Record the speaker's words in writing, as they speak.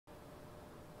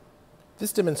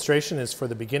This demonstration is for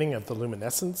the beginning of the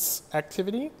luminescence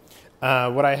activity.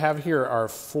 What I have here are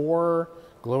 4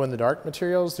 glow-in-the-dark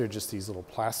materials. They're just these little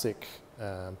plastic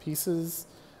pieces.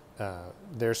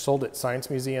 They're sold at science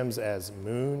museums as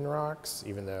moon rocks,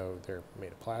 even though they're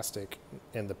made of plastic,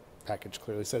 and the package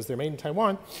clearly says they're made in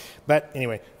Taiwan. But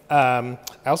anyway, I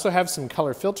also have some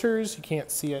color filters. You can't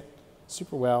see it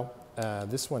super well.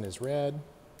 This one is red.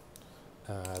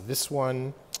 This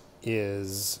one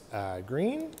is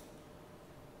green.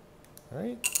 All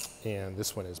right, and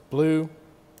this one is blue.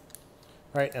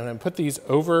 All right, and I'm going to put these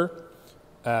over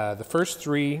the first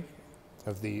 3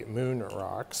 of the moon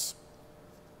rocks.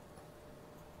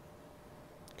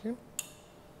 Okay,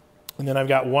 and then I've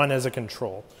got 1 as a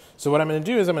control. So what I'm going to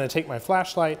do is I'm going to take my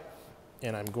flashlight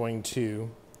and I'm going to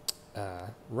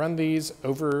run these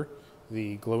over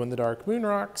the glow-in-the-dark moon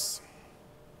rocks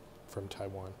from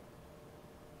Taiwan.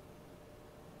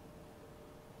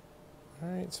 All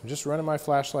right, so I'm just running my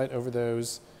flashlight over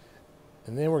those,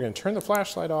 and then we're going to turn the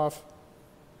flashlight off.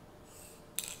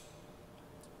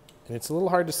 And it's a little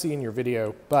hard to see in your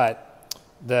video, but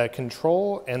the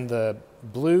control and the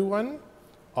blue one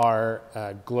are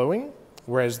glowing,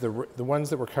 whereas the ones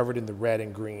that were covered in the red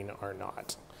and green are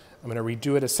not. I'm going to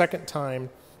redo it a second time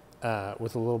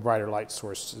with a little brighter light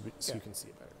source so you can see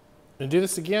it better. I'm going to do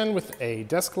this again with a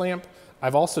desk lamp.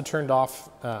 I've also turned off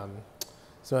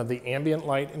some of the ambient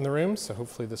light in the room, so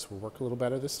hopefully this will work a little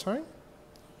better this time.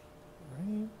 All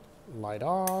right, light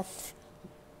off.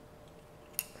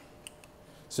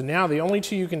 So now the only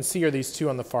 2 you can see are these 2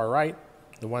 on the far right,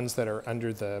 the ones that are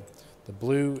under the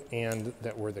blue and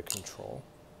that were the control.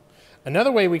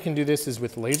 Another way we can do this is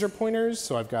with laser pointers.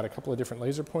 So I've got a couple of different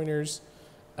laser pointers.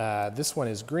 This one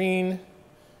is green.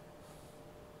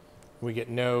 We get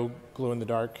no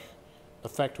glow-in-the-dark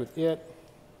effect with it.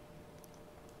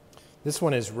 This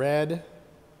one is red.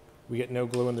 We get no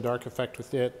glow-in-the-dark effect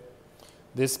with it.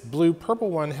 This blue-purple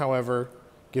one, however,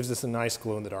 gives us a nice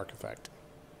glow-in-the-dark effect.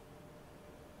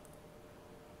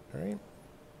 All right.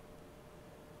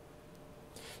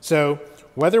 So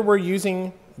whether we're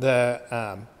using the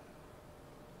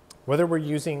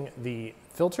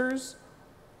filters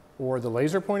or the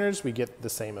laser pointers, we get the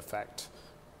same effect.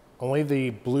 Only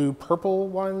the blue-purple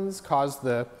ones cause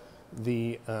the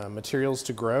materials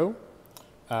to grow.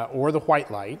 Or the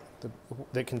white light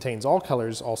that contains all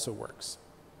colors also works.